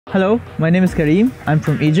Hello, my name is Karim. I'm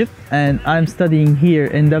from Egypt and I'm studying here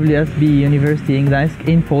in WSB University in Gdańsk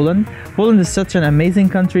in Poland. Poland is such an amazing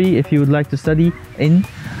country if you would like to study in.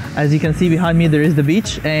 As you can see behind me, there is the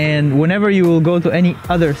beach, and whenever you will go to any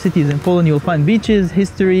other cities in Poland, you will find beaches,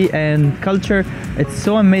 history and culture. It's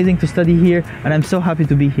so amazing to study here and I'm so happy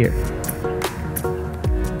to be here.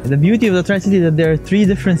 The beauty of the Tri-City is that there are three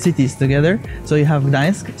different cities together. So you have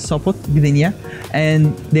Gdańsk, Sopot, Gdynia,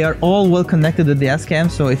 and they are all well connected with the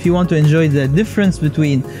SKM. So if you want to enjoy the difference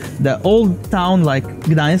between the old town like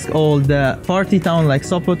Gdańsk or the party town like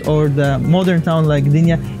Sopot or the modern town like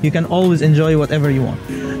Gdynia, you can always enjoy whatever you want.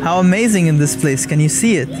 How amazing in this place, can you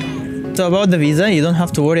see it? So about the visa, you don't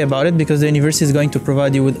have to worry about it because the university is going to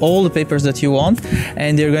provide you with all the papers that you want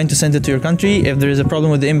and they're going to send it to your country. If there is a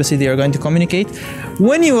problem with the embassy, they are going to communicate.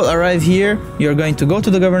 When you will arrive here, you're going to go to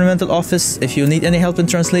the governmental office. If you need any help in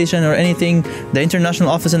translation or anything, the international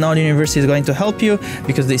office in our university is going to help you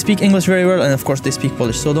because they speak English very well and of course they speak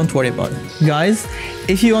Polish, so don't worry about it. Guys,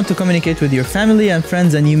 if you want to communicate with your family and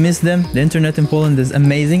friends and you miss them, the internet in Poland is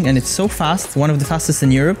amazing and it's so fast, one of the fastest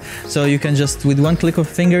in Europe. So you can just, with one click of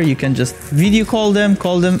a finger, you can just video call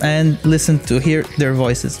them and listen to hear their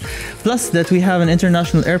voices. Plus that we have an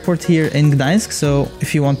international airport here in Gdańsk, so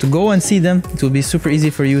if you want to go and see them, it will be super easy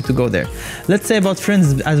for you to go there. Let's say about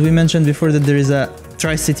friends, as we mentioned before, that there is a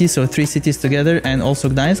Tri-City, so three cities together, and also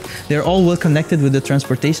Gdańsk. They're all well connected with the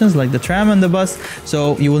transportations like the tram and the bus,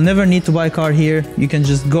 so you will never need to buy a car here. You can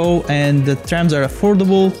just go and the trams are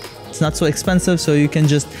affordable, it's not so expensive, so you can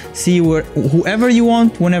just see whoever you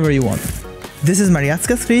want, whenever you want. This is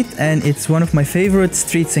Mariacka Street and it's one of my favorite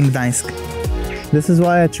streets in Gdańsk. This is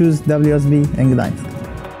why I choose WSB in Gdańsk.